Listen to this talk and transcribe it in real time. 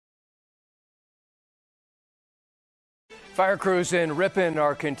Fire crews in Ripon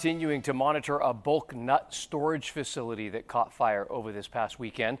are continuing to monitor a bulk nut storage facility that caught fire over this past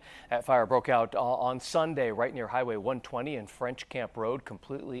weekend. That fire broke out on Sunday right near Highway 120 and French Camp Road,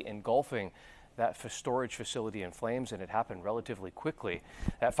 completely engulfing that storage facility in flames, and it happened relatively quickly.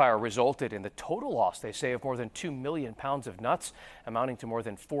 That fire resulted in the total loss, they say, of more than 2 million pounds of nuts, amounting to more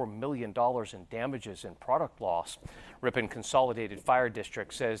than $4 million in damages and product loss. Ripon Consolidated Fire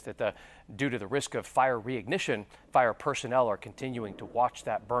District says that due to the risk of fire reignition, fire personnel are continuing to watch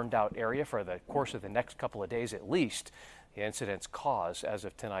that burned out area for the course of the next couple of days at least. The incident's cause, as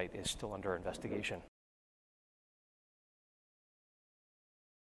of tonight, is still under investigation.